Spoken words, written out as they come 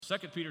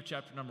2 Peter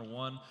chapter number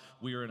 1,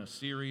 we are in a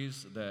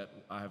series that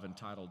I have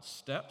entitled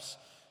Steps,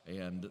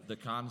 and the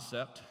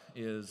concept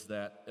is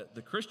that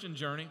the Christian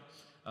journey,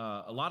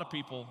 a lot of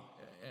people,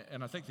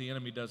 and I think the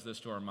enemy does this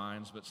to our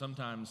minds, but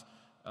sometimes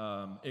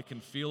it can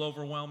feel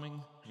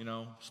overwhelming,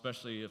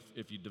 especially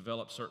if you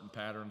develop certain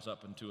patterns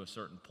up into a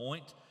certain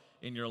point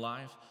in your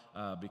life.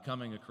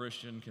 Becoming a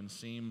Christian can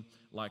seem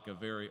like a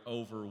very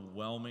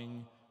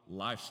overwhelming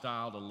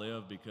lifestyle to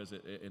live because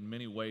in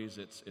many ways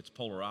it's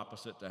polar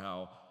opposite to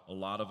how a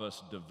lot of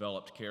us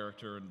developed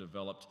character and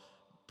developed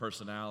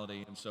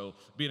personality. And so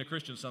being a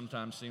Christian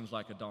sometimes seems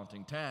like a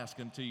daunting task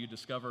until you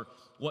discover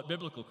what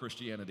biblical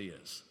Christianity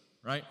is,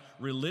 right?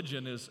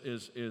 Religion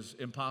is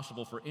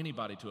impossible for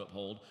anybody to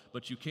uphold,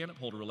 but you can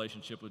uphold a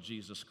relationship with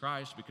Jesus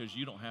Christ because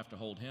you don't have to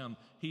hold him,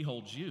 he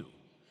holds you.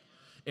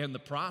 And the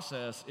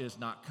process is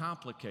not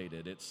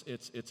complicated.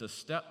 It's a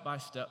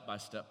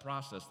step-by-step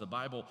process. The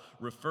Bible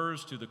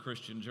refers to the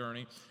Christian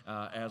journey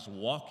as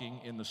walking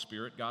in the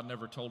Spirit. God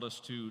never told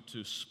us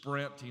to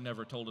sprint. He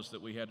never told us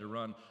that we had to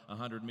run a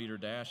 100-meter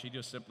dash. He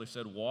just simply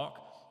said, walk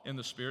in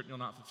the Spirit and you'll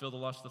not fulfill the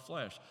lust of the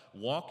flesh.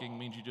 Walking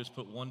means you just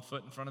put one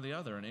foot in front of the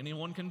other, and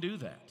anyone can do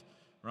that.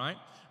 Right?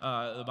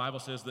 The Bible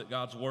says that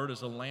God's word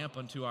is a lamp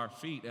unto our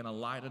feet and a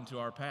light unto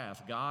our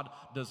path. God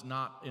does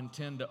not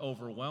intend to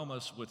overwhelm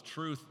us with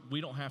truth.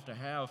 We don't have to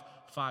have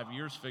 5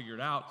 years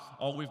figured out.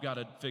 All we've got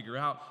to figure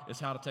out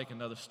is how to take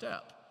another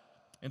step.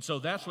 And so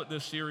that's what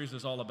this series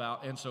is all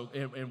about.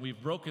 And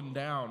we've broken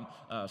down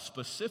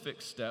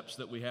specific steps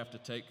that we have to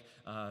take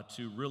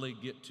to really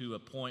get to a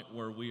point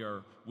where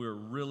we're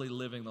really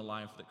living the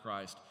life that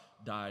Christ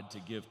died to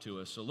give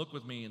to us. So look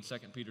with me in 2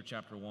 Peter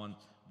chapter 1,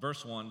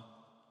 verse 1.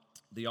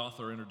 The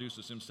author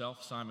introduces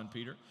himself, Simon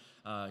Peter.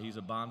 He's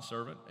a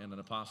bondservant and an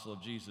apostle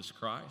of Jesus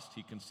Christ.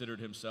 He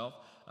considered himself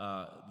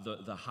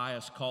the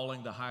highest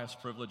calling, the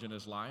highest privilege in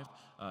his life.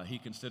 He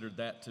considered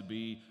that to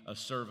be a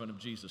servant of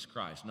Jesus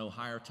Christ. No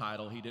higher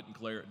title. He didn't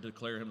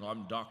declare him,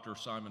 I'm Dr.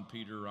 Simon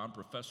Peter, or I'm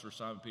Professor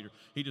Simon Peter.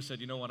 He just said,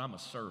 you know what, I'm a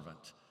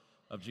servant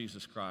of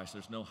Jesus Christ.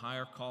 There's no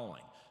higher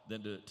calling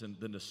than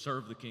to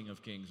serve the King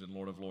of Kings and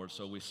Lord of Lords.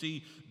 So we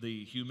see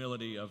the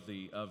humility of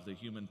the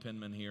human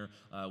penman here.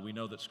 We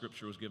know that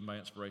Scripture was given by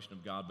inspiration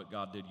of God, but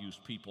God did use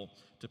people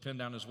to pen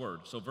down His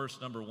Word. So verse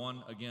number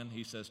 1, again,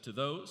 he says, to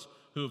those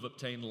who have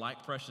obtained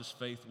like precious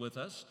faith with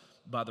us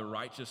by the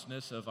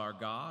righteousness of our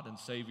God and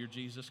Savior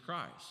Jesus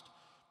Christ,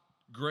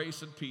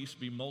 grace and peace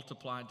be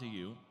multiplied to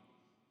you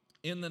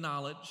in the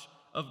knowledge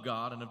of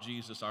God and of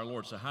Jesus our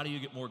Lord. So how do you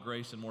get more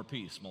grace and more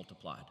peace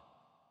multiplied?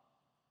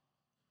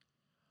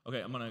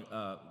 Okay,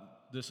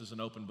 this is an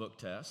open book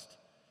test.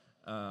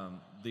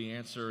 The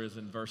answer is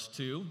in verse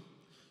 2.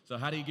 So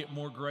how do you get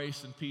more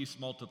grace and peace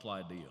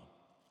multiplied to you?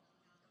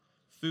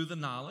 Through the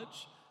knowledge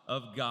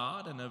of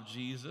God and of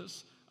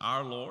Jesus,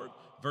 our Lord.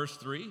 Verse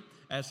 3,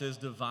 as His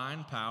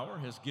divine power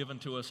has given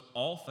to us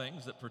all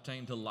things that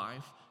pertain to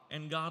life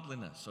and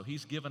godliness. So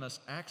He's given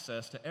us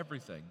access to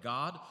everything.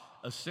 God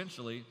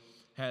essentially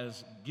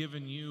has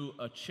given you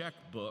a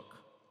checkbook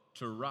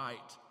to write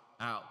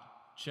out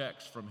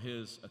checks from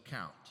His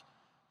account.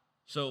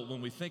 So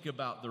when we think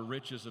about the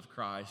riches of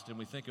Christ and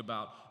we think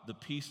about the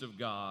peace of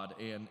God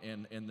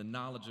and the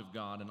knowledge of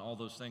God and all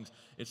those things,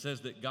 it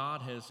says that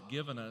God has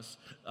given us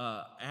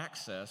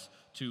access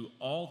to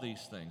all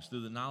these things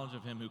through the knowledge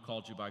of Him who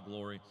called you by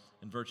glory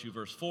and virtue.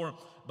 Verse 4,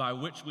 by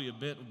which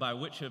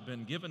have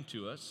been given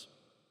to us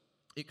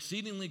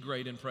exceedingly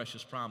great and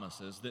precious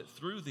promises, that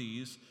through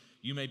these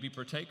you may be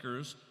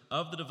partakers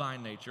of the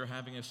divine nature,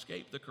 having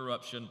escaped the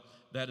corruption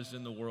that is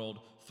in the world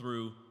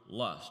through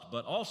lust.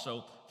 But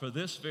also, for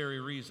this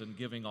very reason,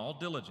 giving all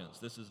diligence.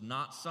 This is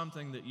not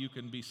something that you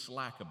can be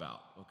slack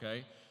about,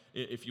 okay?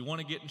 If you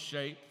want to get in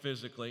shape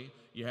physically,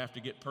 you have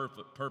to get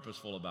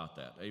purposeful about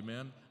that,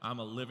 amen? I'm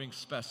a living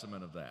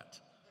specimen of that,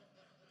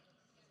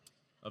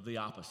 of the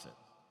opposite.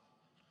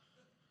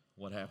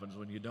 What happens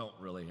when you don't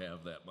really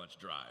have that much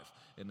drive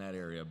in that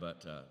area,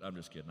 but I'm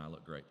just kidding, I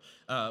look great.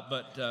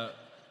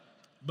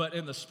 But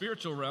in the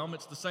spiritual realm,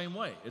 it's the same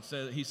way.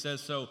 He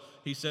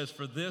says,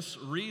 for this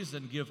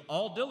reason, give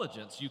all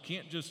diligence.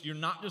 You're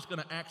not just going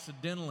to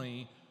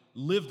accidentally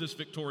live this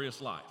victorious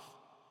life.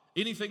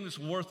 Anything that's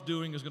worth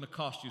doing is going to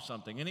cost you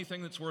something.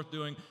 Anything that's worth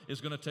doing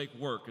is going to take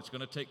work. It's going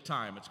to take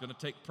time. It's going to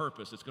take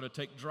purpose. It's going to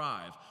take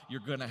drive.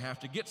 You're going to have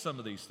to get some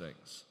of these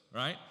things,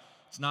 right?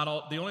 It's not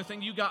all. The only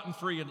thing you got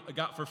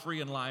for free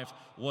in life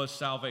was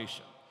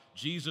salvation.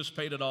 Jesus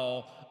paid it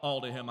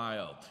all to Him I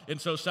owe. And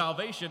so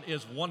salvation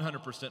is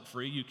 100%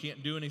 free. You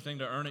can't do anything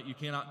to earn it. You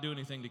cannot do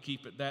anything to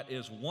keep it. That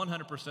is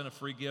 100% a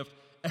free gift.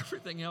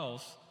 Everything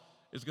else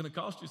is going to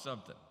cost you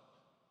something.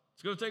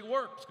 It's going to take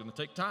work. It's going to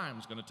take time.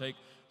 It's going to take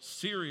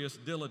serious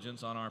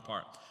diligence on our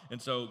part.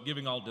 And so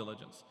giving all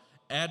diligence.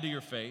 Add to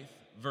your faith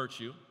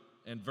virtue,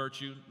 and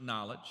virtue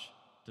knowledge.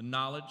 To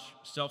knowledge,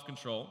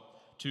 self-control.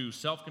 To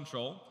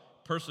self-control,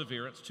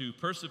 perseverance. To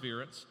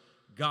perseverance,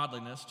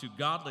 godliness. To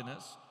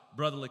godliness,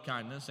 brotherly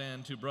kindness,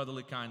 and to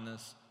brotherly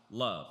kindness,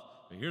 love.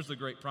 But here's the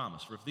great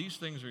promise. For if these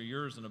things are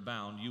yours and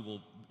abound,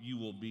 you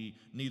will be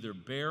neither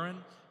barren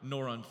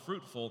nor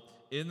unfruitful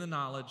in the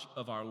knowledge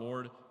of our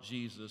Lord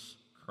Jesus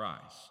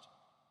Christ.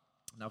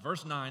 Now,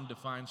 verse 9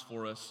 defines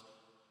for us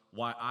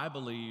why I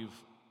believe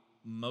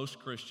most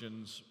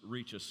Christians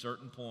reach a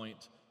certain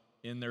point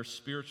in their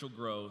spiritual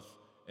growth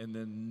and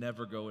then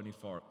never go any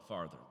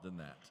farther than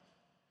that.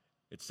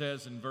 It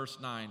says in verse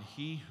 9,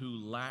 he who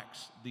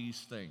lacks these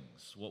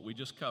things, what we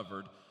just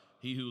covered,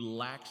 he who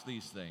lacks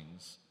these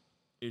things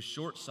is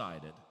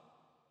short-sighted,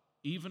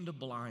 even to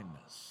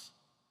blindness,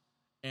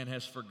 and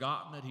has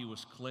forgotten that he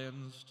was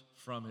cleansed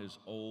from his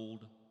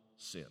old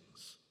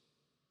sins.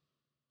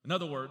 In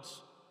other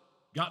words,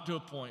 got to a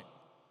point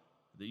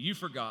that you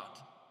forgot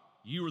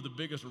you were the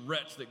biggest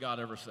wretch that God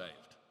ever saved.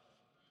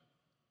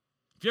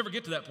 If you ever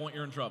get to that point,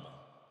 you're in trouble.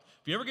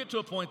 If you ever get to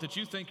a point that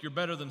you think you're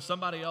better than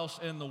somebody else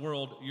in the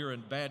world, you're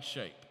in bad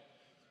shape.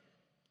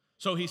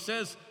 So he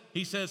says,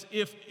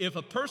 if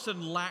a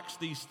person lacks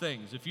these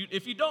things, if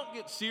you don't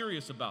get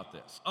serious about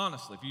this,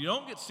 honestly, if you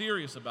don't get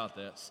serious about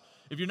this,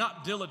 if you're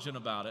not diligent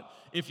about it,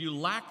 if you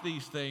lack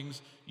these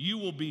things, you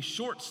will be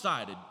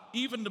short-sighted,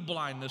 even to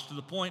blindness, to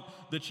the point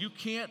that you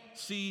can't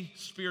see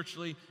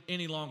spiritually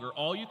any longer.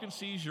 All you can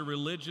see is your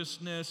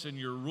religiousness and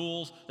your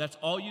rules. That's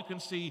all you can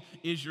see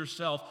is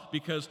yourself,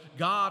 because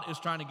God is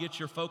trying to get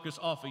your focus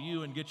off of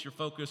you and get your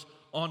focus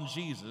on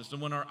Jesus.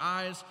 And when our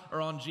eyes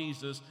are on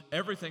Jesus,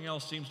 everything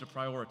else seems to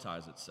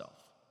prioritize itself.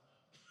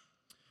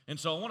 And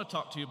so I want to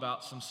talk to you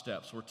about some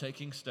steps. We're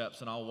taking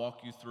steps, and I'll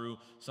walk you through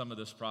some of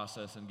this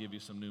process and give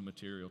you some new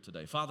material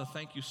today. Father,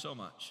 thank you so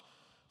much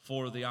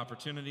for the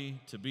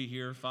opportunity to be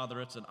here. Father,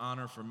 it's an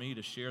honor for me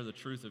to share the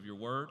truth of your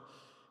word.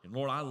 And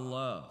Lord, I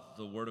love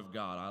the word of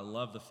God. I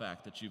love the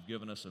fact that you've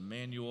given us a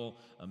manual,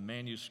 a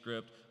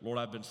manuscript. Lord,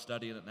 I've been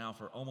studying it now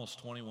for almost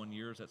 21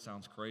 years. That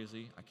sounds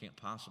crazy. I can't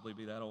possibly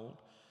be that old.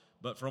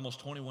 But for almost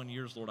 21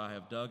 years, Lord, I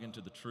have dug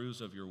into the truths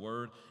of your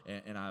word,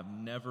 and I've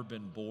never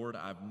been bored.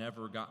 I've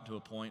never gotten to a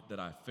point that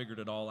I figured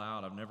it all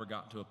out. I've never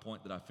gotten to a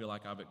point that I feel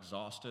like I've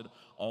exhausted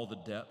all the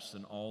depths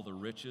and all the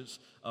riches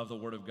of the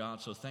word of God.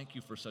 So thank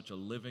you for such a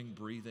living,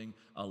 breathing,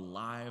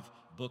 alive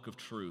book of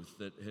truth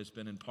that has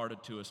been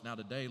imparted to us. Now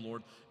today,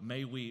 Lord,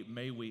 may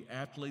we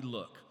aptly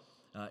look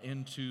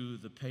into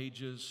the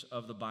pages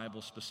of the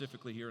Bible,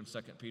 specifically here in 2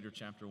 Peter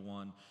chapter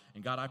 1.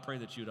 And God, I pray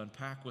that you'd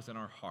unpack within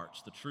our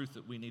hearts the truth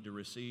that we need to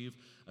receive.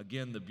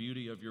 Again, the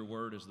beauty of your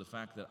word is the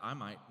fact that I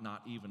might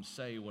not even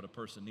say what a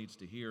person needs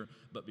to hear,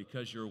 but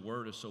because your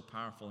word is so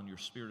powerful and your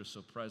spirit is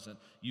so present,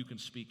 you can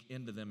speak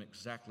into them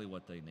exactly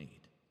what they need,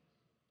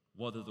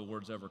 whether the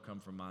words ever come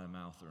from my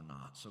mouth or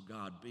not. So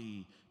God,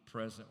 be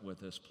present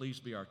with us. Please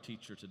be our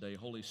teacher today.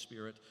 Holy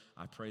Spirit,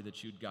 I pray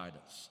that you'd guide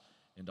us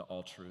into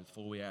all truth,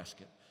 for we ask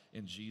it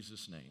in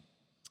Jesus' name,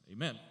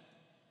 amen.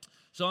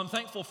 So I'm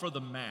thankful for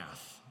the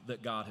math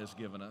that God has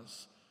given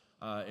us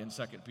in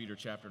 2 Peter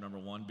chapter number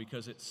 1,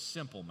 because it's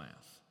simple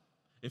math.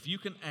 If you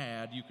can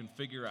add, you can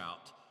figure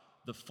out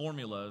the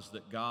formulas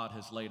that God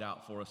has laid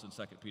out for us in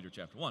 2 Peter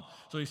chapter 1.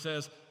 So he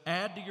says,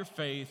 add to your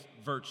faith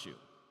virtue.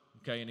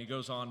 Okay, and he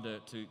goes on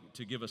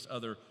to give us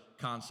other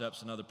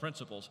concepts and other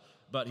principles,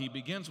 but he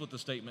begins with the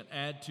statement,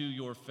 add to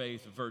your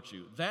faith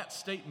virtue. That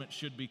statement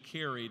should be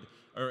carried,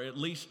 or at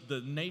least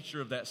the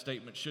nature of that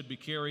statement should be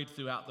carried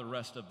throughout the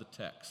rest of the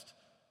text.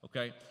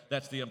 Okay,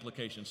 that's the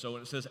implication. So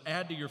when it says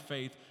add to your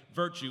faith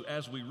virtue,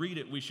 as we read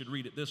it, we should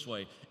read it this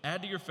way.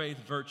 Add to your faith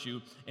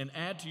virtue, and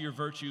add to your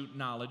virtue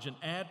knowledge, and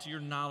add to your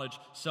knowledge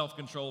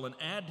self-control, and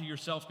add to your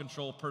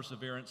self-control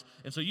perseverance.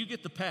 And so you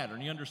get the pattern.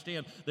 You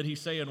understand that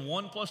he's saying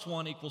 1 +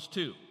 1 =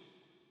 2,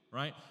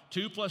 right?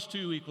 2 +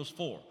 2 =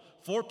 4.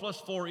 4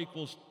 + 4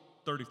 =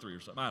 33 or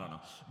something. I don't know.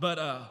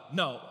 But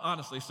no,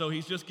 honestly, so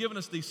he's just given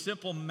us these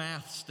simple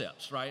math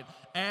steps, right?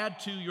 Add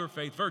to your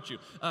faith virtue.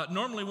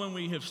 Normally when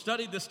we have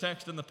studied this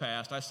text in the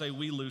past, I say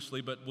we loosely,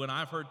 but when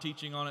I've heard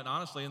teaching on it,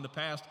 honestly, in the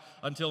past,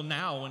 until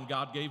now, when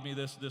God gave me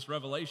this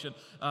revelation,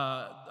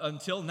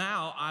 until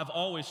now, I've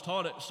always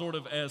taught it sort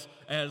of as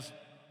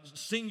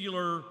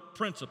singular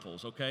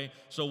principles, okay?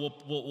 So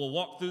we'll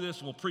walk through this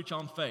and we'll preach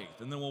on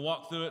faith, and then we'll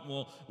walk through it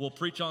and we'll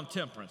preach on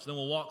temperance, then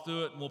we'll walk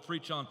through it and we'll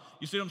preach on,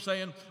 you see what I'm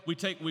saying?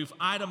 We've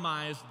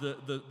itemized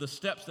the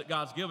steps that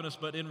God's given us,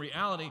 but in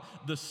reality,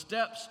 the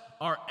steps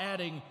are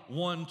adding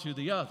one to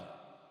the other.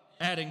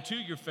 Adding to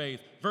your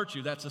faith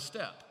virtue, that's a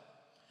step.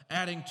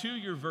 Adding to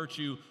your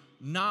virtue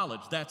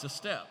knowledge, that's a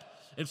step.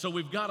 And so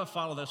we've got to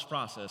follow this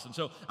process. And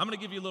so I'm going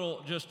to give you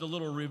just a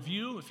little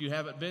review if you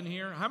haven't been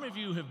here. How many of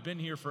you have been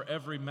here for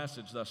every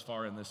message thus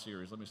far in this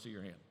series? Let me see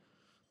your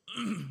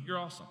hand. You're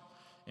awesome.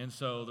 And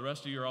so the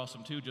rest of you are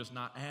awesome too, just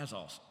not as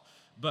awesome.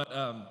 But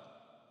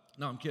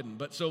no, I'm kidding.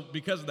 But so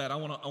because of that, I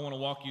want to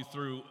walk you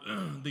through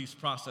these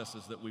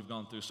processes that we've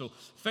gone through. So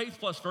faith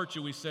plus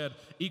virtue, we said,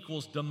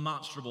 equals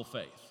demonstrable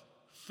faith.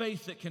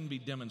 Faith that can be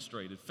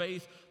demonstrated.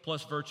 Faith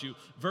plus virtue.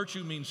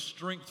 Virtue means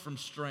strength from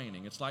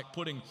straining. It's like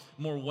putting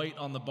more weight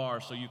on the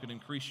bar so you can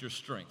increase your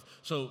strength.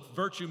 So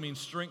virtue means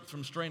strength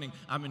from straining.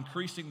 I'm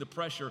increasing the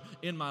pressure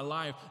in my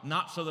life,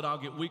 not so that I'll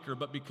get weaker,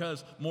 but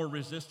because more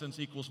resistance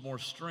equals more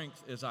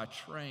strength as I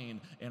train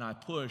and I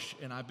push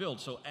and I build.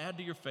 So add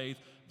to your faith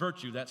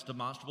virtue. That's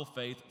demonstrable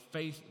faith,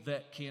 faith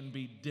that can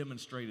be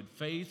demonstrated.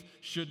 Faith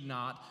should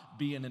not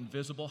be an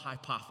invisible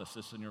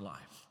hypothesis in your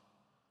life.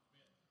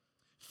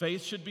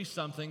 Faith should be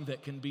something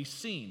that can be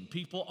seen.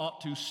 People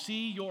ought to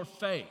see your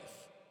faith.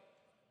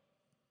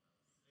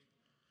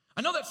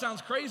 I know that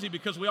sounds crazy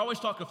because we always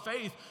talk of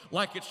faith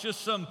like it's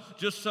just some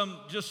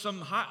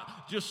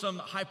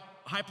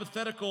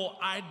hypothetical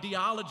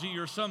ideology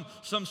or some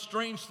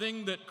strange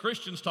thing that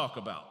Christians talk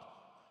about.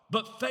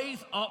 But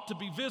faith ought to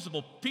be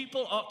visible.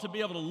 People ought to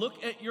be able to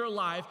look at your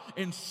life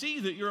and see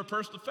that you're a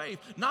person of faith,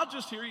 not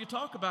just hear you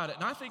talk about it.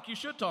 And I think you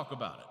should talk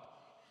about it.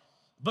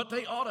 But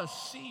they ought to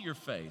see your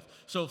faith.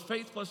 So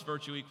faith plus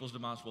virtue equals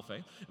demonstrable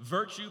faith.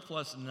 Virtue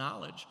plus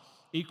knowledge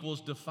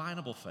equals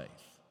definable faith.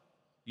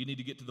 You need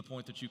to get to the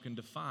point that you can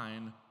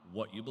define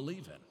what you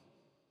believe in.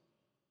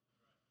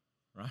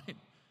 Right?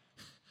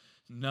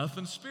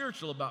 Nothing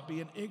spiritual about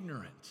being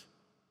ignorant.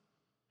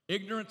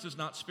 Ignorance is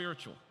not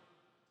spiritual.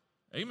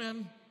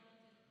 Amen.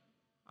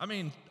 I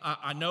mean,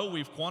 I know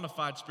we've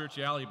quantified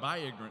spirituality by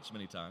ignorance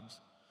many times.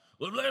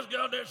 Well, bless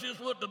God, that's just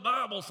what the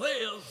Bible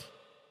says.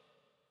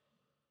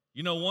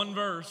 You know one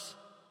verse,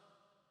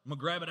 I'm going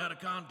to grab it out of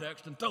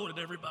context and throw it at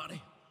everybody.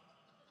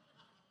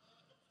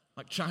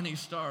 Like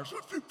Chinese stars.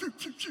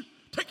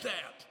 Take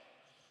that.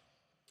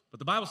 But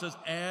the Bible says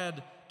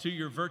add to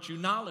your virtue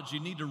knowledge.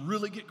 You need to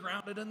really get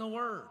grounded in the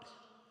Word.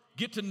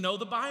 Get to know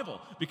the Bible,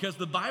 because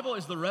the Bible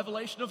is the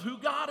revelation of who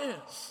God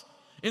is.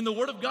 In the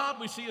Word of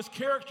God, we see His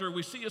character,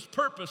 we see His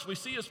purpose, we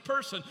see His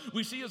person,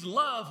 we see His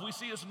love, we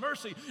see His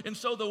mercy. And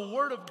so the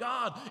Word of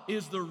God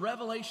is the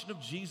revelation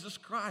of Jesus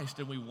Christ,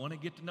 and we want to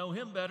get to know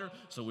Him better,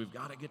 so we've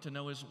got to get to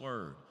know His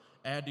Word.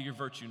 Add to your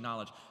virtue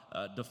knowledge,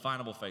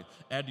 definable faith.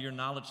 Add to your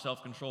knowledge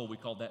self-control. We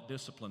call that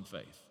disciplined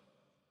faith.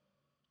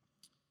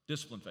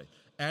 Disciplined faith.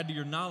 Add to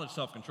your knowledge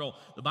self-control.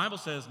 The Bible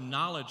says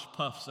knowledge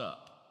puffs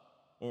up,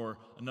 or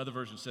another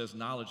version says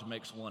knowledge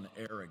makes one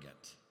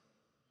arrogant.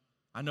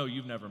 I know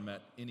you've never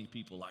met any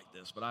people like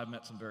this, but I've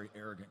met some very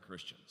arrogant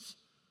Christians.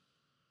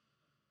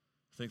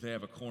 I think they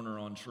have a corner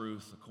on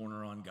truth, a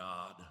corner on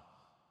God.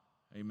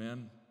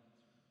 Amen?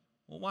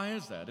 Well, why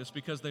is that? It's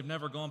because they've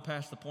never gone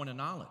past the point of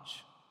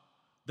knowledge.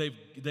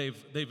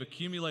 They've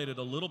accumulated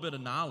a little bit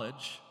of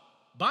knowledge,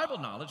 Bible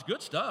knowledge,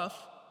 good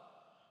stuff,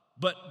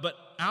 but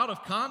out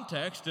of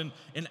context and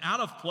out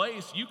of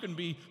place, you can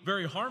be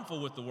very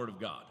harmful with the Word of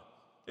God.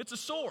 It's a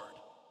sword.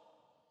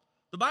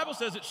 The Bible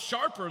says it's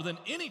sharper than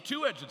any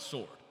two-edged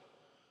sword.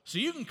 So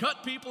you can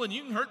cut people and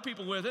you can hurt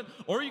people with it,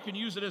 or you can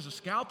use it as a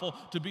scalpel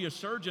to be a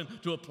surgeon,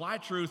 to apply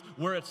truth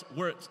where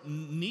it's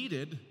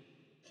needed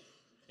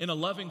in a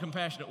loving,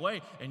 compassionate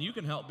way, and you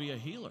can help be a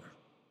healer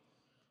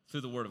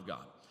through the Word of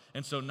God.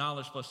 And so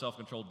knowledge plus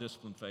self-control,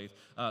 disciplined faith.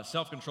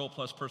 Self-control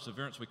plus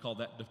perseverance, we call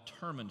that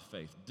determined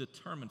faith.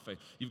 Determined faith.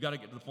 You've got to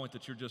get to the point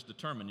that you're just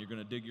determined. You're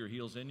going to dig your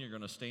heels in. You're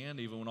going to stand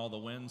even when all the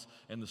winds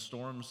and the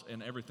storms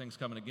and everything's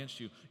coming against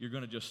you. You're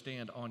going to just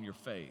stand on your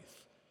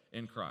faith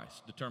in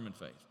Christ. Determined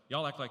faith.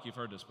 Y'all act like you've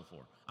heard this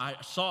before. I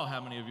saw how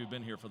many of you have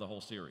been here for the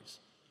whole series.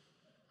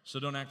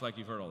 So don't act like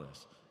you've heard all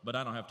this. But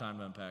I don't have time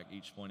to unpack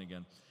each point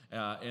again.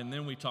 And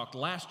then we talked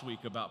last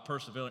week about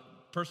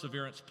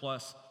perseverance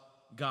plus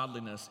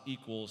godliness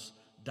equals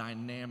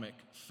dynamic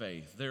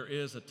faith. There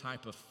is a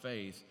type of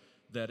faith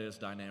that is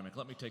dynamic.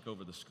 Let me take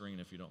over the screen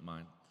if you don't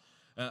mind.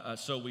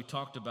 So we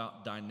talked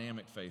about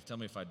dynamic faith. Tell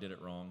me if I did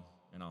it wrong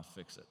and I'll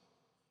fix it.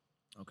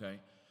 Okay?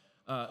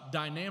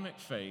 Dynamic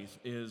faith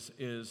is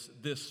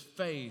this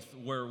faith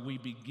where we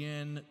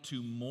begin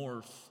to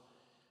morph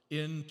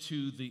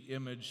into the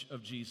image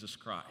of Jesus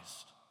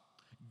Christ.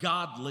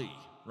 Godly.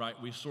 Right?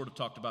 We sort of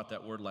talked about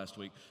that word last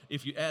week.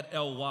 If you add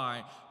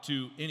ly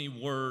to any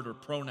word or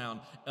pronoun,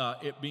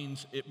 it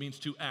means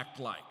to act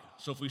like.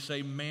 So if we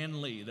say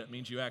manly, that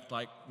means you act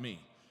like me.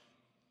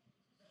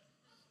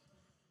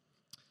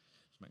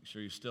 Just make sure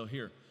you're still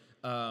here.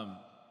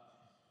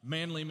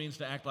 Manly means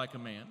to act like a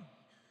man,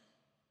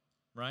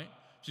 right?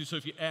 So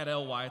if you add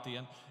ly at the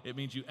end, it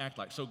means you act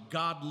like. So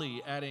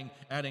godly, adding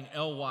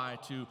ly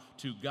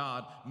to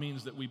God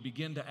means that we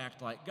begin to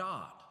act like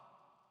God.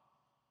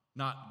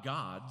 Not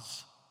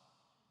gods,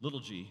 little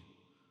g,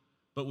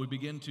 but we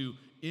begin to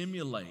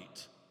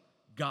emulate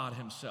God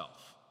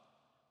Himself.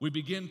 We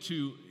begin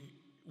to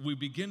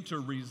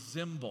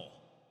resemble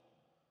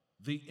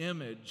the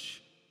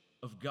image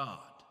of God.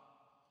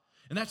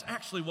 And that's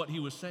actually what he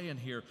was saying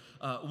here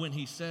when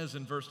he says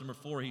in verse number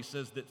 4, he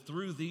says that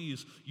through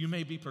these you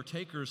may be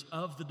partakers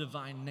of the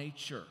divine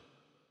nature.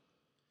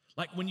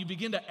 Like when you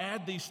begin to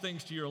add these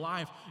things to your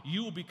life,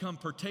 you will become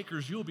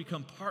partakers, you will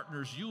become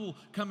partners, you will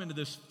come into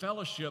this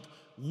fellowship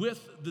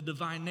with the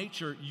divine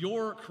nature.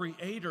 Your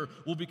Creator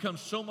will become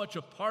so much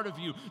a part of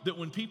you that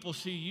when people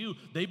see you,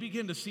 they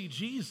begin to see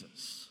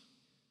Jesus.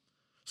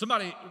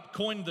 Somebody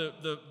coined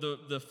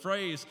the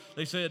phrase,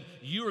 they said,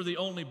 you are the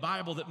only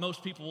Bible that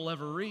most people will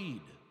ever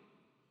read.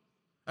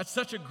 That's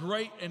such a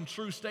great and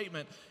true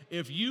statement.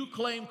 If you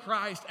claim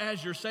Christ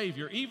as your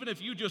Savior, even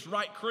if you just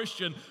write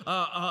Christian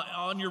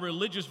on your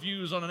religious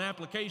views on an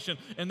application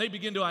and they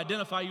begin to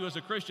identify you as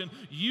a Christian,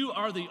 you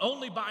are the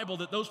only Bible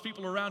that those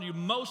people around you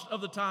most of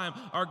the time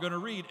are going to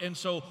read. And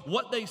so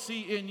what they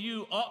see in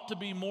you ought to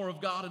be more of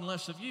God and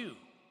less of you.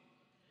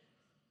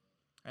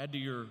 Add to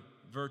your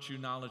virtue,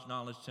 knowledge,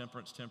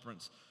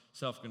 temperance,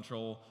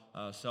 self-control,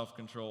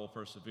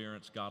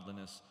 perseverance,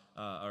 godliness,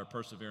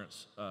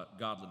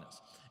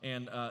 godliness.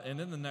 And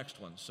then the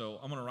next one. So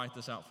I'm going to write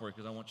this out for you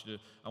because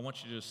I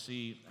want you to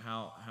see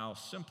how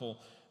simple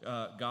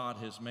God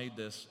has made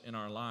this in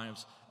our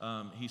lives.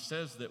 He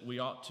says that we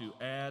ought to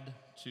add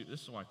to,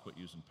 this is why I quit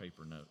using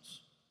paper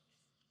notes.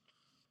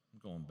 I'm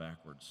going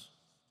backwards.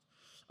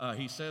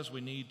 He says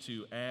we need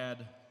to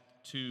add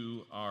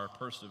to our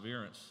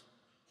perseverance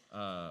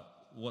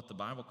what the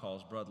Bible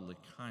calls brotherly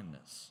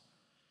kindness.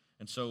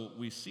 And so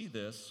we see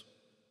this,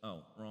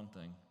 wrong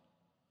thing.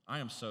 I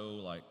am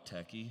so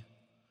techie, in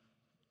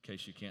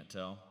case you can't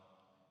tell.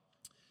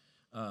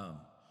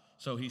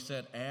 So he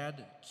said,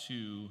 add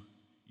to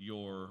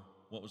your,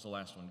 what was the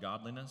last one?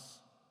 Godliness?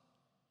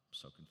 I'm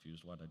so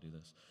confused. Why did I do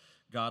this?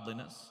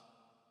 Godliness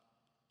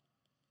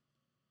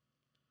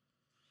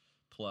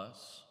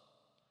plus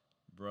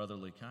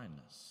brotherly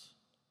kindness.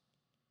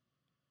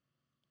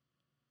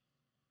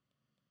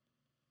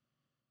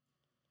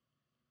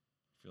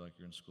 Feel like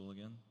you're in school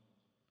again?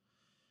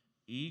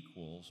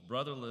 Equals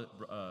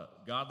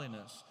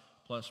godliness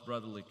plus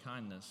brotherly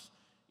kindness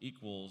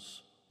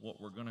equals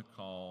what we're going to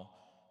call,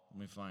 let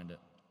me find it,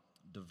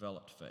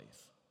 developed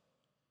faith.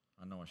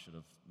 I know I should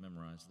have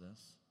memorized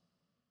this.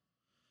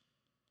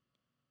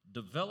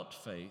 Developed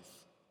faith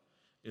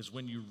is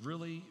when you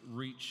really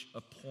reach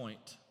a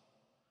point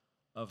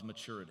of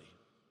maturity.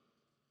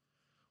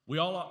 We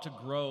all ought to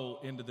grow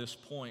into this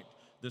point,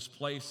 this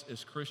place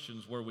as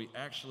Christians where we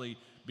actually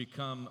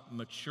become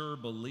mature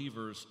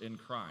believers in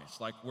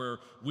Christ, like where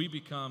we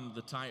become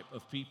the type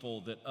of people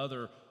that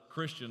other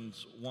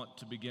Christians want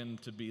to begin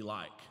to be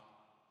like.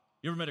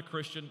 You ever met a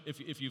Christian?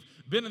 If you've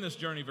been in this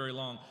journey very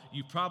long,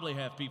 you probably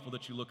have people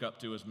that you look up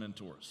to as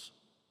mentors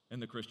in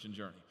the Christian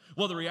journey.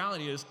 Well, the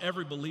reality is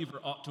every believer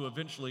ought to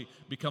eventually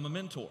become a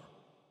mentor,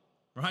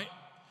 right?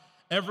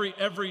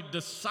 Every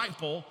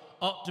disciple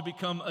ought to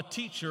become a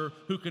teacher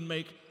who can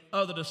make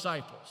other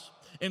disciples.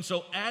 And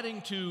so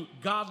adding to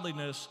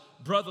godliness,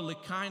 brotherly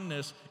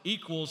kindness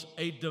equals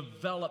a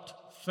developed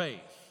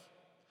faith.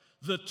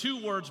 The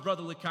two words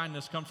brotherly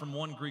kindness come from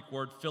one Greek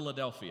word,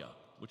 Philadelphia,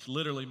 which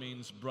literally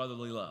means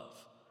brotherly love,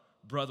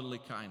 brotherly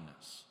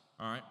kindness.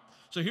 All right?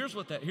 So here's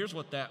what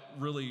that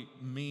really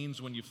means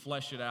when you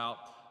flesh it out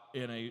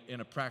in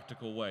a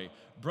practical way.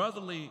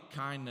 Brotherly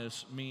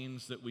kindness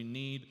means that we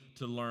need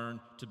to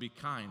learn to be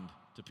kind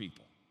to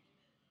people.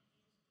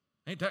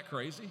 Ain't that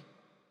crazy?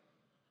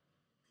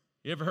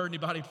 You ever heard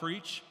anybody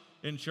preach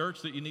in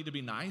church that you need to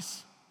be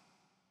nice?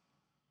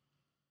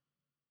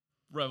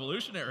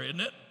 Revolutionary, isn't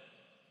it?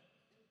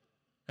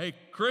 Hey,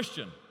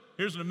 Christian,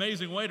 here's an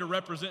amazing way to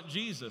represent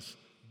Jesus.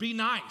 Be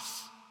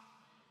nice.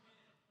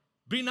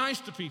 Be nice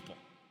to people.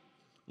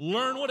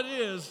 Learn what it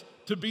is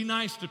to be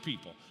nice to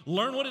people.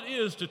 Learn what it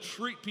is to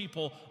treat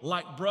people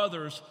like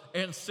brothers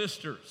and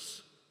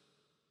sisters.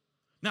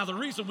 Now, the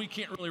reason we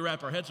can't really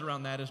wrap our heads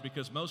around that is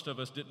because most of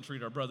us didn't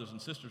treat our brothers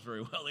and sisters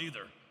very well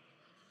either.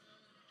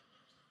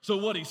 So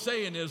what he's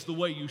saying is the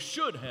way you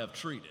should have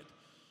treated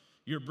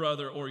your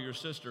brother or your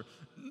sister.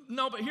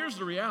 No, but here's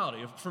the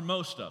reality for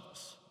most of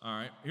us, all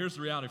right? Here's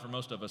the reality for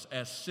most of us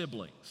as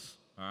siblings,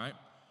 all right?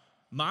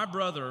 My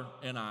brother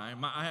and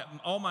I've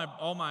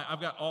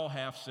got all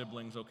half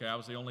siblings, okay? I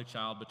was the only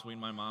child between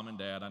my mom and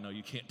dad. I know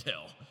you can't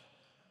tell.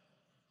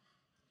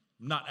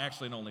 I'm not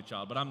actually an only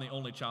child, but I'm the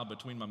only child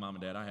between my mom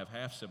and dad. I have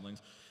half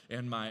siblings,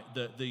 and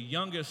the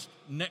youngest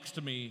next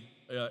to me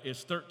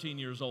is 13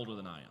 years older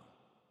than I am.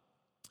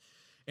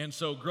 And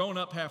so growing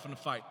up having to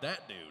fight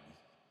that dude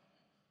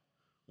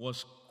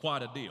was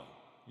quite a deal.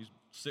 He's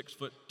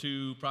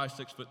 6'2",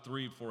 probably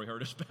 6'3" before he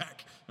hurt his back. You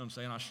know what I'm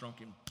saying? I shrunk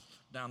him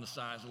down to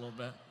size a little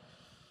bit.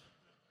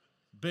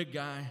 Big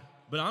guy.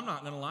 But I'm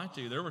not going to lie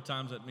to you. There were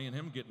times that me and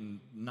him getting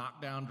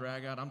knocked down,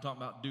 drag out. I'm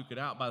talking about duke it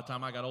out by the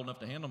time I got old enough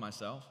to handle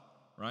myself,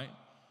 right?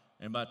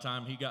 And by the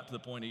time he got to the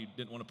point he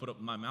didn't want to put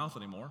up my mouth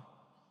anymore.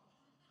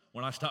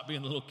 When I stopped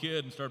being the little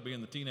kid and started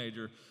being the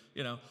teenager,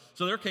 you know.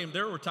 So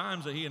there were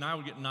times that he and I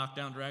would get knocked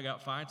down, drag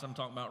out fights. I'm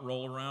talking about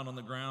roll around on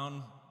the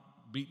ground,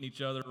 beating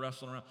each other,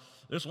 wrestling around.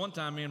 This one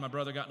time, me and my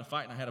brother got in a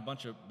fight, and I had a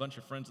bunch of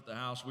friends at the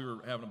house. We were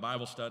having a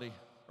Bible study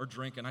or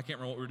drinking. I can't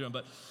remember what we were doing,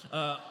 but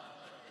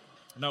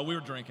no, we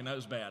were drinking. That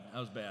was bad.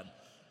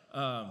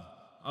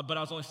 But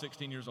I was only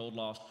 16 years old,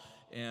 lost,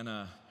 and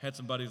had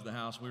some buddies at the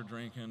house. We were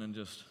drinking and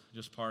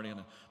just partying.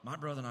 And my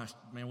brother and I,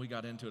 man, we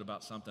got into it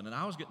about something, and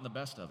I was getting the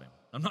best of him.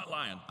 I'm not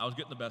lying. I was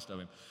getting the best of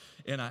him.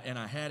 And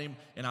I had him,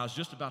 and I was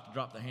just about to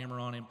drop the hammer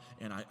on him,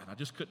 and I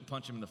just couldn't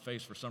punch him in the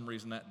face for some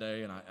reason that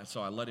day, and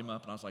so I let him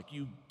up, and I was like,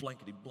 you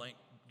blankety blank,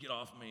 get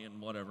off me, and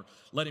whatever.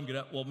 Let him get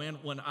up. Well, man,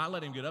 when I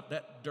let him get up,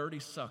 that dirty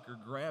sucker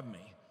grabbed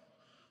me,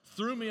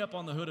 threw me up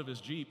on the hood of his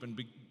Jeep, and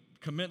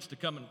commenced to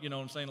come and, you know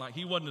what I'm saying, like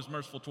he wasn't as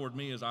merciful toward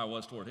me as I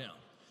was toward him.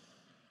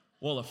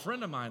 Well, a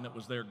friend of mine that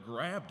was there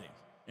grabbed him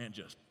and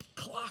just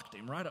clocked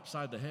him right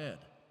upside the head.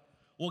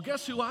 Well,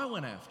 guess who I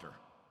went after?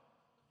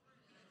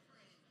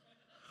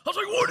 I was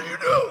like, what are you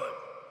doing?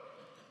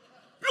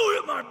 You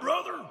hit my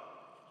brother.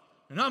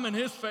 And I'm in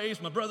his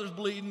face, my brother's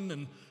bleeding,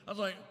 and I was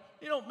like,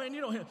 man, you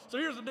don't hit. So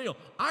here's the deal.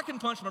 I can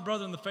punch my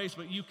brother in the face,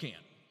 but you can't.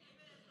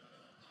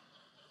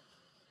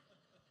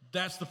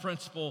 That's the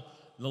principle.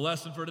 The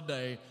lesson for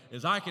today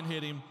is I can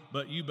hit him,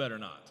 but you better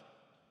not.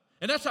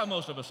 And that's how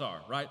most of us are,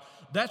 right?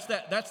 That's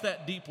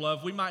that deep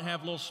love. We might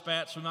have little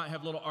spats, we might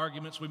have little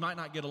arguments, we might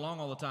not get along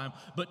all the time,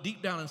 but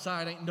deep down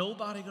inside, ain't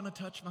nobody gonna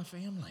touch my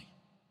family,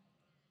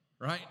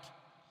 right?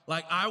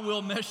 Like, I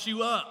will mess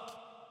you up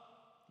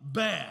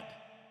bad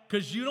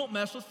because you don't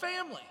mess with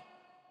family.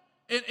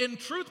 And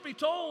truth be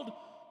told,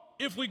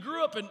 if we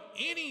grew up in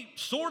any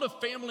sort of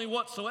family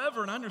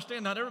whatsoever, and I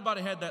understand not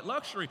everybody had that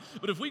luxury,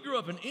 but if we grew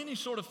up in any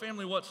sort of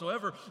family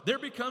whatsoever, there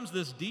becomes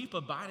this deep,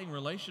 abiding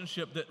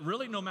relationship that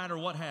really, no matter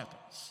what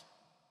happens,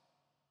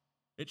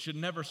 it should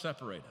never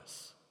separate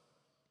us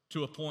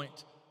to a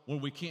point where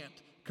we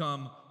can't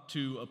come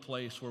to a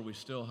place where we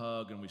still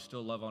hug and we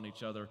still love on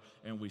each other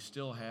and we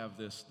still have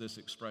this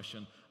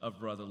expression of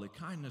brotherly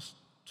kindness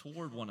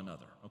toward one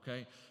another,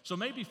 okay? So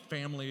maybe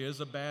family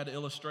is a bad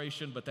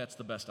illustration, but that's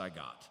the best I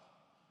got.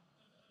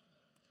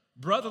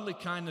 Brotherly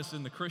kindness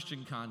in the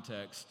Christian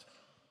context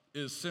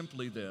is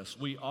simply this.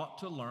 We ought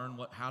to learn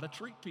how to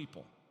treat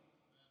people.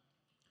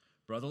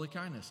 Brotherly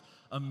kindness.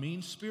 A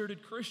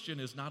mean-spirited Christian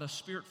is not a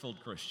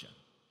spirit-filled Christian.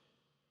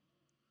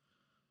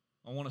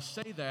 I want to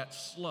say that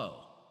slow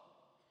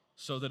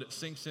so that it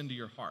sinks into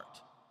your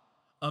heart.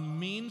 A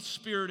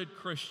mean-spirited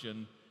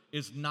Christian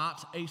is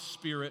not a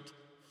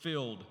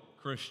spirit-filled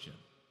Christian.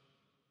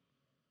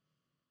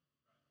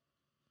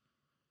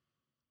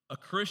 A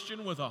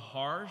Christian with a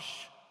harsh,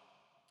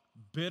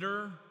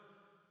 bitter,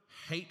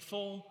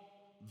 hateful,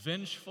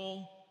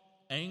 vengeful,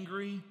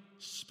 angry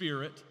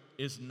spirit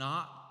is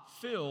not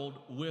filled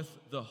with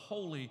the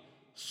Holy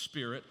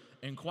Spirit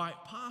and quite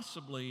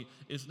possibly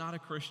is not a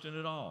Christian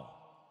at all.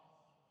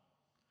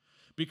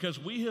 Because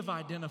we have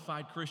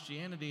identified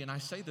Christianity, and I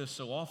say this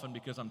so often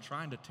because I'm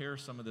trying to tear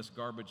some of this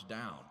garbage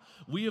down.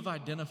 We have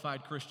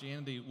identified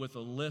Christianity with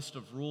a list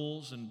of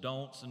rules and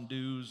don'ts and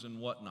do's and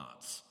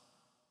whatnots,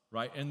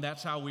 right? And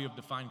that's how we have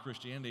defined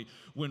Christianity,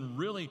 when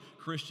really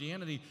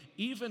Christianity,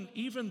 even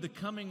the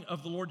coming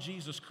of the Lord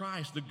Jesus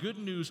Christ, the good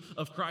news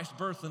of Christ's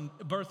birth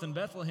in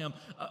Bethlehem,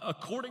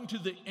 according to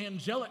the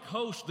angelic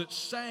host that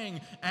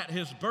sang at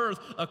his birth,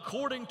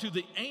 according to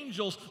the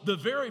angels, the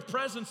very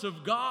presence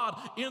of God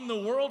in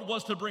the world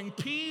was to bring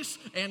peace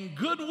and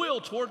goodwill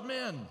toward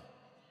men.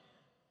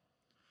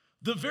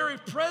 The very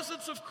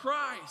presence of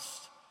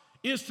Christ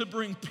is to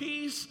bring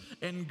peace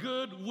and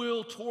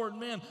goodwill toward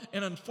men.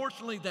 And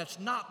unfortunately, that's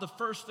not the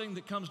first thing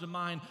that comes to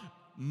mind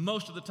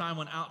most of the time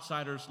when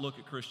outsiders look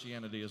at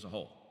Christianity as a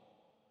whole.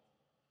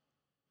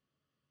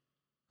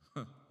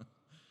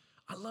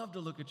 I love to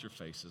look at your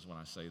faces when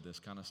I say this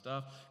kind of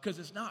stuff, because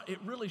it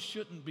really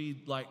shouldn't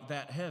be like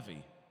that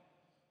heavy.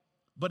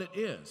 But it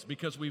is,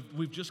 because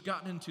we've just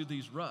gotten into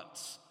these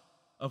ruts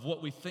of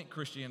what we think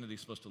Christianity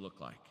is supposed to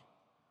look like.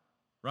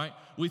 Right?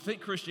 We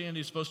think Christianity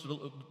is supposed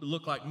to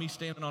look like me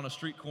standing on a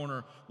street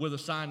corner with a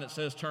sign that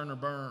says turn or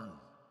burn.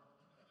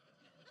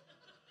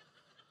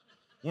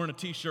 Wearing a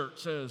t-shirt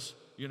that says,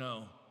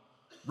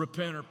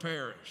 repent or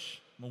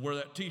perish. I'm going to wear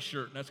that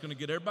t-shirt and that's going to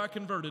get everybody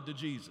converted to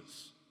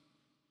Jesus.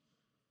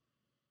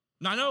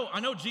 Now I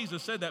know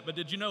Jesus said that, but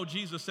did you know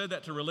Jesus said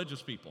that to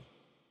religious people?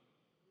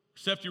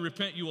 Except you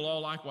repent, you will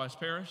all likewise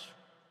perish.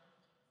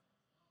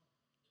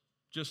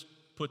 Just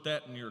put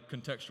that in your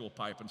contextual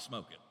pipe and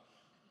smoke it.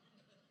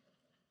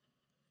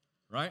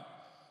 Right?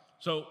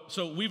 So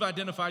we've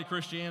identified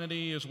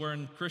Christianity as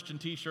wearing Christian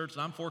t-shirts,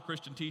 and I'm for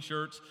Christian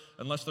t-shirts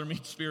unless they're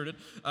mean-spirited.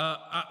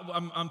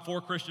 I'm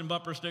for Christian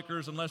bumper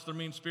stickers unless they're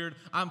mean-spirited.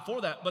 I'm for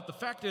that. But the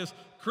fact is,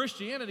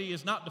 Christianity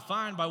is not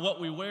defined by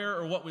what we wear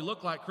or what we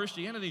look like.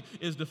 Christianity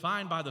is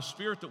defined by the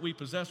spirit that we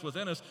possess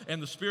within us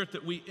and the spirit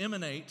that we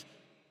emanate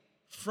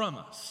from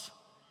us.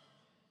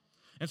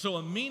 And so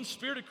a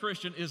mean-spirited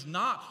Christian is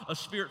not a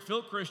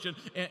spirit-filled Christian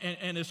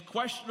and is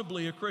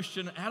questionably a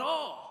Christian at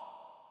all.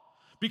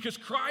 Because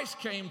Christ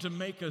came to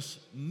make us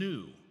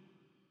new.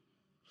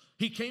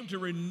 He came to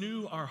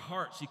renew our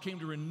hearts. He came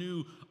to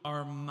renew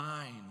our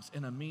minds.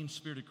 And a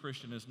mean-spirited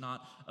Christian is not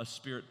a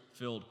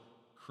spirit-filled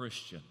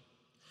Christian.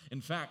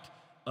 In fact,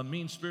 a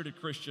mean-spirited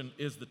Christian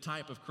is the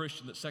type of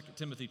Christian that 2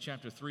 Timothy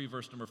chapter 3,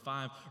 verse number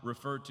 5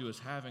 referred to as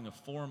having a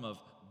form of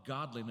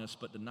godliness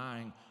but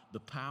denying the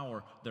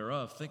power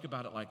thereof. Think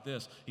about it like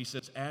this. He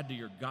says, add to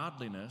your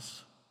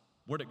godliness,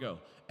 where'd it go?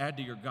 Add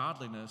to your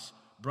godliness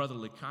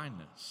brotherly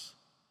kindness.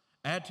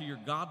 Add to your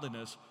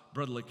godliness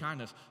brotherly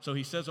kindness. So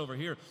he says over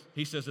here,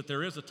 he says that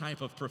there is a type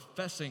of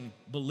professing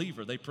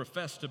believer. They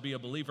profess to be a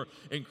believer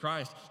in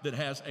Christ that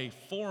has a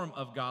form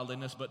of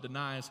godliness but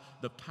denies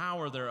the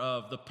power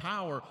thereof. The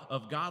power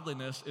of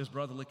godliness is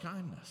brotherly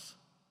kindness.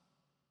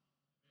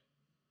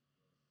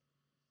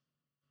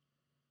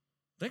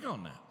 Think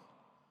on that.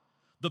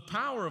 The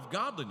power of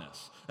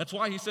godliness. That's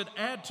why he said,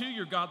 add to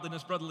your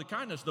godliness brotherly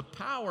kindness. The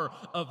power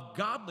of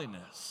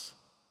godliness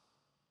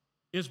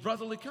is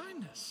brotherly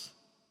kindness.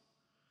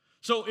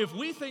 So if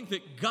we think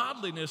that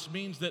godliness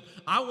means that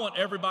I want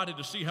everybody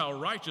to see how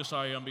righteous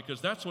I am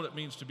because that's what it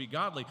means to be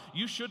godly,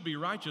 you should be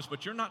righteous,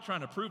 but you're not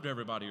trying to prove to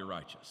everybody you're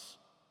righteous.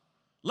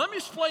 Let me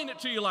explain it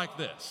to you like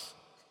this.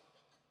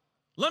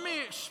 Let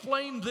me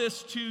explain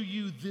this to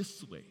you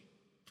this way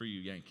for you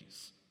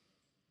Yankees.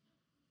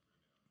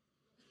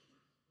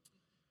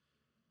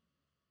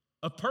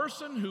 A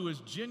person who is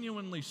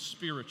genuinely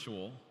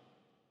spiritual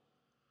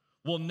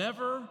will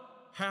never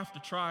have to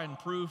try and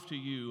prove to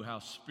you how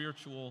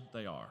spiritual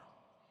they are.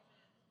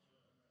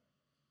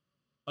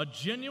 A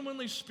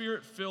genuinely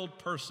spirit-filled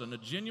person, a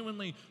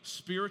genuinely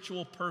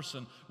spiritual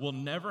person will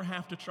never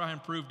have to try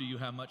and prove to you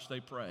how much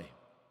they pray.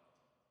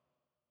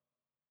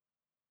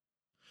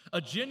 A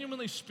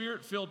genuinely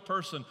spirit-filled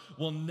person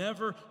will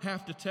never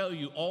have to tell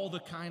you all the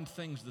kind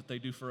things that they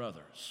do for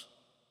others.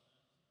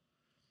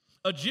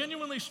 A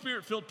genuinely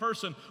spirit-filled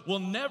person will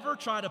never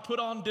try to put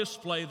on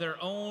display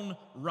their own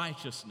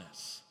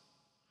righteousness.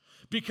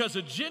 Because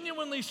a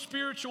genuinely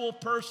spiritual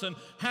person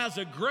has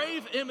a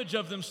grave image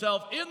of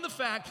themselves in the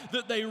fact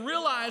that they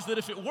realize that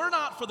if it were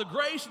not for the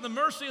grace and the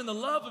mercy and the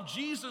love of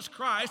Jesus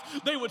Christ,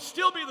 they would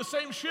still be the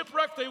same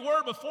shipwreck they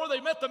were before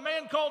they met the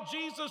man called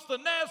Jesus the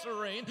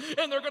Nazarene.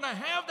 And they're going to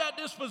have that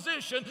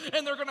disposition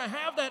and they're going to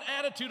have that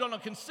attitude on a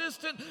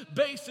consistent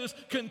basis,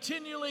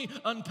 continually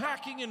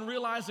unpacking and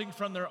realizing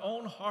from their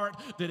own heart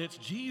that it's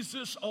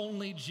Jesus,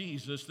 only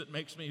Jesus, that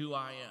makes me who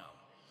I am.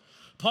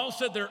 Paul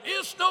said, there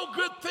is no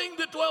good thing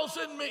that dwells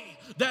in me,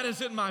 that is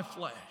in my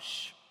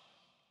flesh.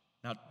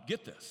 Now,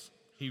 get this.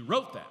 He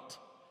wrote that.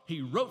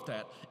 He wrote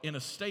that in a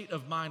state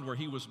of mind where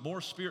he was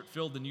more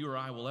spirit-filled than you or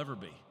I will ever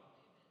be.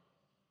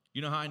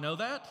 You know how I know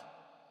that?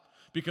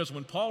 Because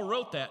when Paul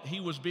wrote that, he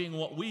was being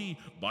what we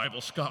Bible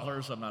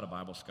scholars, I'm not a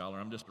Bible scholar,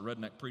 I'm just a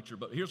redneck preacher,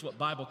 but here's how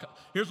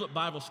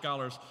Bible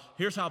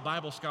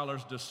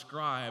scholars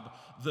describe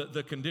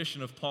the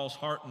condition of Paul's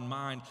heart and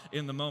mind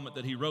in the moment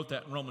that he wrote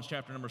that in Romans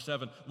chapter number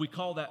 7. We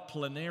call that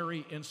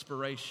plenary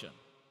inspiration.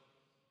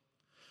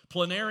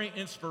 Plenary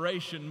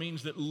inspiration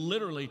means that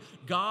literally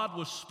God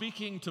was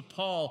speaking to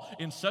Paul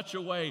in such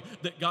a way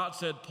that God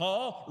said,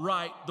 Paul,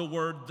 write the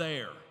word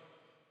there.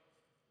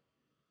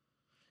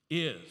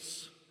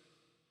 Is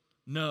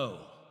no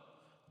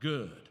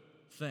good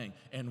thing.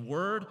 And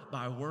word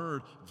by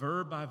word,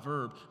 verb by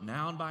verb,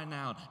 noun by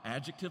noun,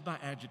 adjective by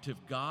adjective,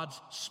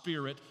 God's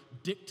Spirit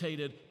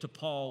dictated to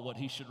Paul what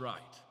he should write.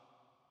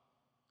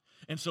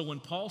 And so when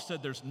Paul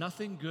said, there's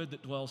nothing good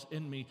that dwells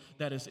in me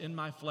that is in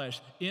my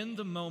flesh, in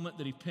the moment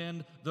that he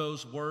penned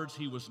those words,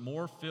 he was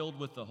more filled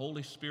with the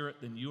Holy Spirit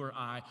than you or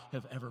I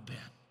have ever been.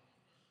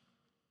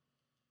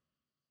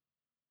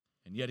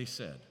 And yet he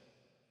said,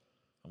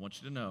 I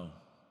want you to know,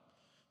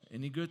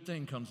 any good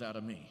thing comes out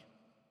of me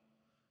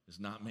is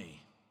not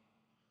me.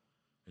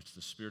 It's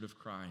the Spirit of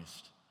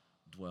Christ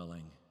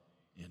dwelling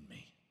in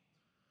me.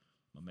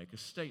 I'm going to make a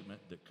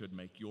statement that could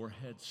make your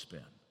head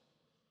spin.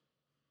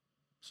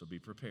 So be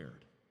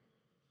prepared.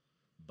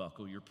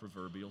 Buckle your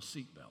proverbial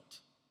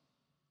seatbelt.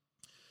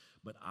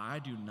 But I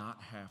do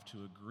not have to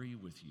agree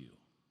with you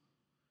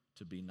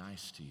to be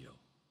nice to you.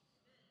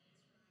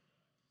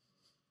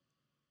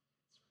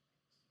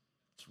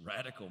 It's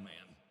radical, man.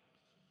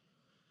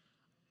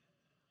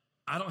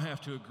 I don't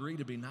have to agree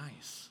to be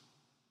nice.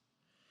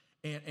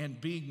 And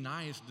being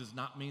nice does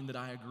not mean that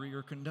I agree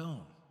or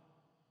condone.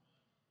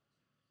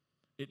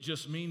 It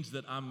just means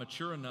that I'm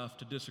mature enough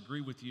to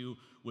disagree with you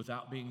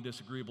without being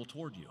disagreeable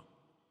toward you.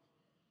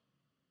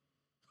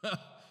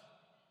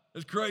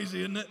 It's crazy,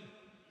 isn't it?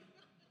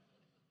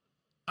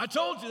 I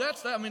told you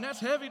that's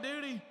heavy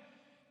duty.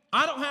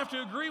 I don't have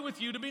to agree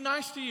with you to be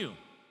nice to you.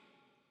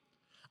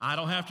 I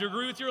don't have to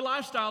agree with your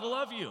lifestyle to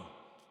love you.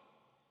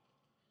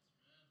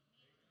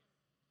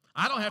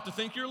 I don't have to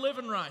think you're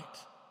living right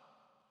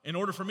in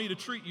order for me to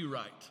treat you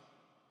right.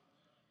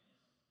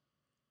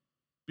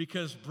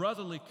 Because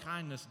brotherly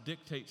kindness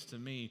dictates to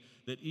me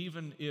that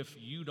even if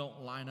you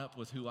don't line up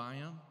with who I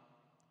am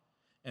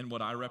and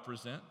what I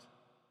represent,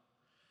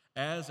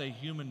 as a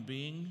human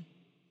being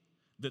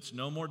that's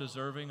no more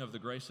deserving of the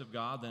grace of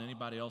God than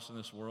anybody else in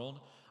this world,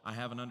 I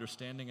have an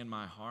understanding in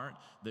my heart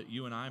that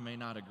you and I may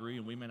not agree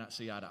and we may not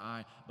see eye to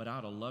eye, but I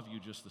ought to love you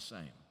just the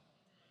same.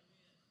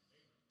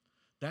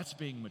 That's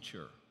being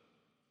mature.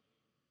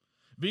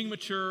 Being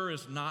mature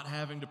is not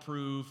having to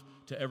prove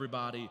to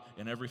everybody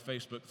in every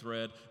Facebook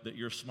thread that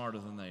you're smarter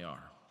than they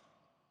are.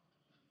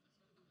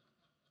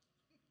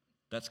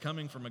 That's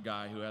coming from a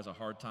guy who has a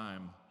hard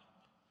time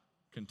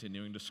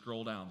continuing to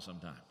scroll down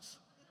sometimes.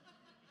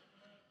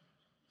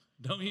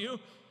 Don't you?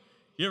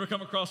 You ever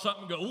come across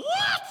something and go,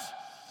 what?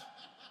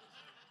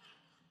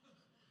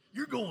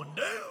 You're going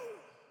down.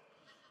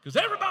 Because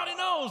everybody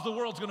knows the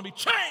world's going to be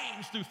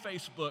changed through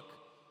Facebook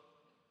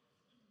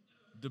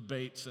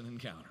debates and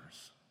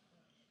encounters.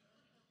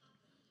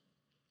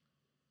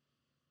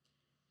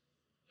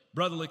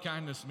 Brotherly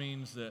kindness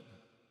means that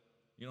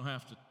you don't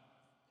have to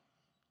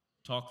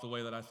talk the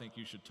way that I think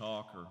you should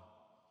talk, or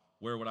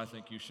wear what I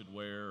think you should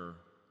wear, or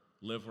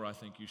live where I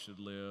think you should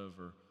live,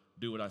 or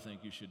do what I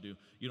think you should do.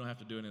 You don't have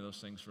to do any of those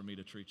things for me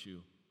to treat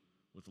you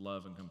with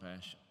love and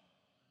compassion.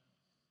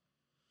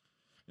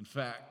 In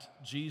fact,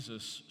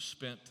 Jesus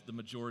spent the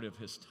majority of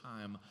his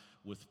time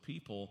with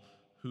people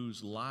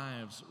whose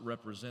lives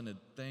represented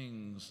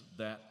things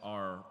that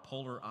are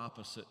polar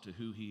opposite to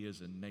who he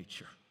is in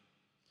nature.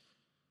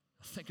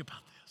 Think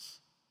about this.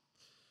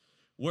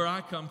 Where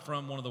I come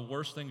from, one of the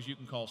worst things you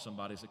can call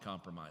somebody is a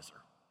compromiser.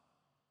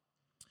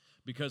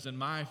 Because in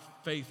my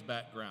faith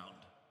background,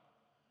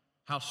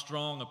 how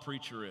strong a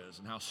preacher is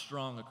and how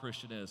strong a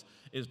Christian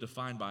is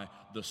defined by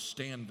the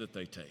stand that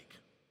they take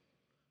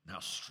and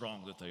how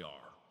strong that they are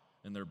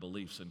in their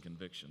beliefs and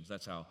convictions.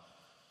 That's how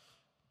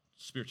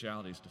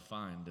spirituality is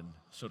defined. And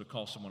so to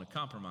call someone a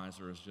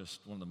compromiser is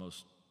just one of the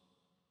most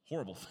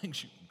horrible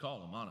things you can call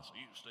them, honestly.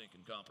 You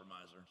stinking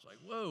compromiser. It's like,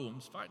 whoa, I'm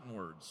just fighting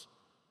words.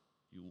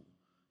 You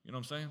know what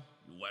I'm saying?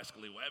 You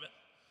wascally wabbit.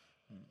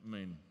 I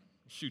mean,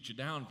 shoot you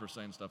down for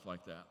saying stuff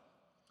like that.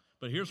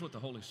 But here's what the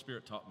Holy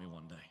Spirit taught me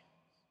one day.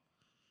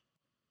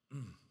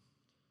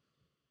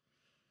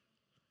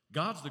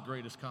 God's the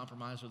greatest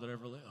compromiser that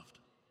ever lived.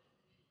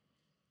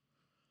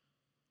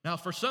 Now,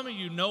 for some of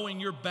you, knowing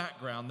your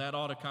background, that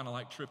ought to kind of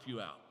like trip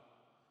you out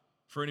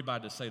for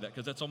anybody to say that,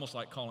 because that's almost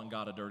like calling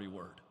God a dirty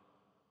word.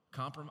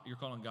 You're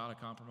calling God a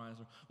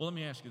compromiser? Well, let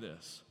me ask you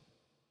this.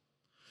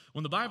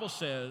 When the Bible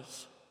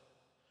says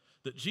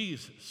that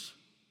Jesus,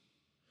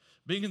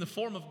 being in the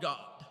form of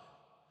God,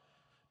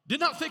 did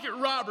not think it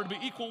robbery to be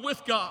equal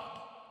with God,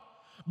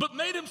 but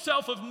made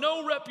himself of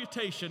no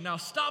reputation. Now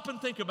stop and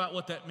think about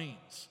what that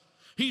means.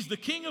 He's the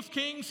King of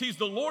kings. He's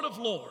the Lord of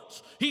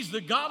lords. He's the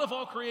God of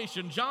all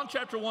creation. John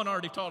chapter 1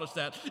 already taught us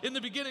that. In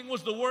the beginning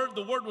was the Word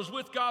was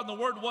with God, and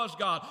the Word was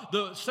God.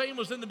 The same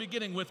was in the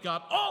beginning with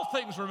God. All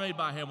things were made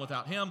by him.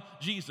 Without him,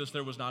 Jesus,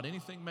 there was not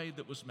anything made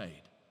that was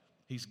made.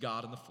 He's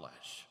God in the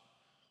flesh.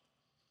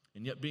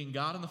 And yet being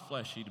God in the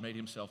flesh, he made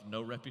himself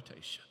no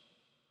reputation.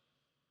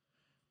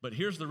 But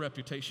here's the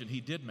reputation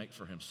he did make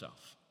for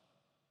himself,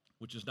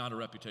 which is not a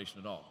reputation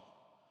at all.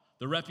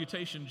 The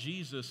reputation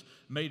Jesus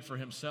made for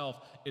himself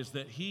is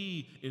that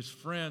he is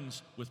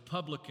friends with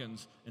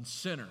publicans and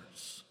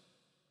sinners.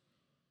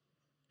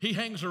 He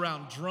hangs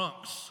around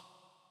drunks.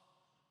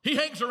 He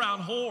hangs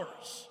around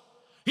whores.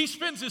 He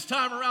spends his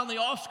time around the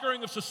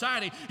offskirting of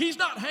society. He's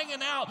not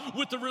hanging out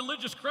with the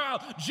religious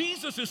crowd.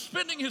 Jesus is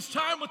spending his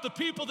time with the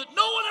people that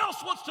no one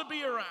else wants to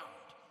be around.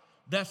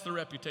 That's the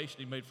reputation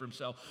he made for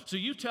himself. So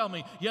you tell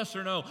me, yes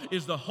or no,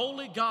 is the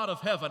holy God of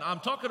heaven, I'm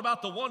talking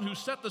about the one who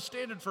set the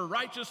standard for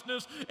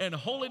righteousness and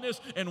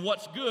holiness and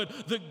what's good,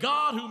 the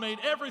God who made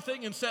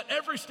everything and set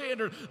every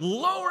standard,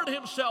 lowered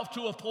himself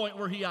to a point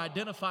where he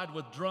identified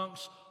with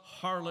drunks,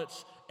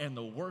 harlots, and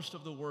the worst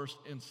of the worst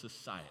in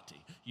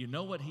society. You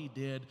know what he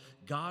did?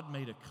 God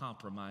made a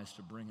compromise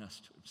to bring us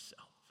to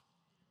himself.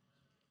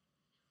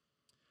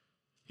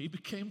 He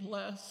became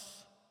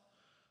less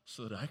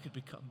so that I could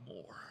become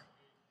more.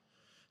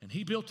 And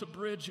he built a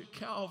bridge at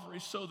Calvary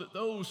so that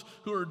those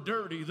who are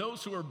dirty,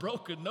 those who are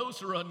broken, those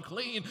who are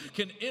unclean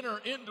can enter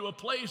into a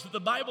place that the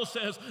Bible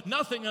says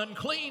nothing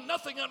unclean,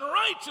 nothing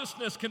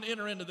unrighteousness can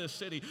enter into this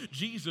city.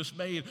 Jesus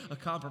made a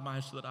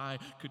compromise so that I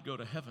could go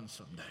to heaven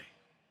someday.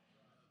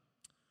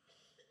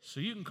 So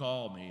you can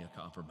call me a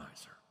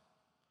compromiser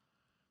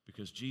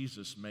because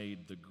Jesus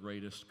made the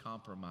greatest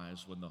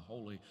compromise when the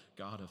holy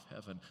God of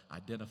heaven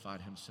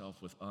identified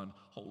himself with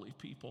unholy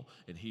people,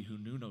 and he who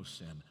knew no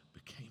sin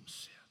became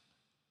sin,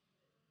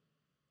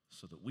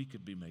 so that we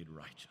could be made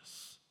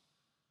righteous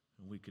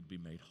and we could be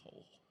made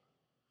whole.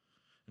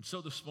 And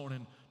so this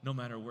morning, no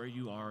matter where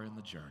you are in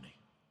the journey,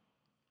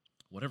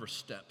 whatever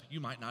step, you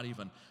might not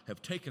even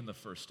have taken the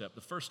first step.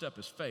 The first step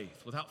is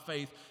faith. Without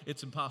faith,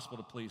 it's impossible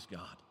to please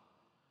God.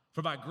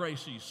 For by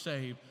grace are you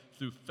saved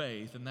through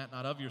faith, and that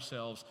not of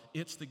yourselves.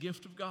 It's the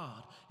gift of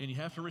God, and you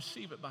have to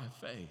receive it by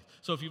faith.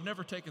 So if you've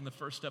never taken the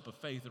first step of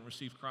faith and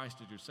received Christ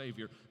as your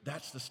Savior,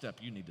 that's the step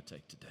you need to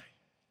take today.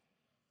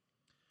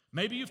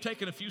 Maybe you've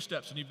taken a few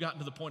steps and you've gotten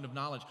to the point of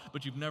knowledge,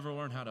 but you've never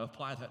learned how to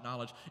apply that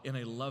knowledge in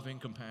a loving,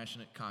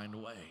 compassionate, kind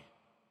way.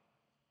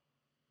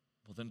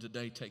 Well, then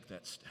today, take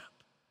that step.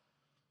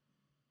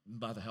 And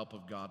by the help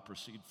of God,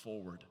 proceed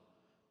forward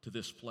to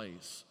this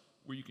place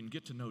where you can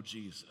get to know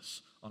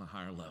Jesus on a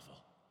higher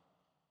level,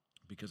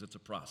 because it's a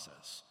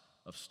process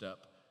of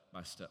step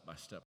by step by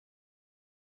step.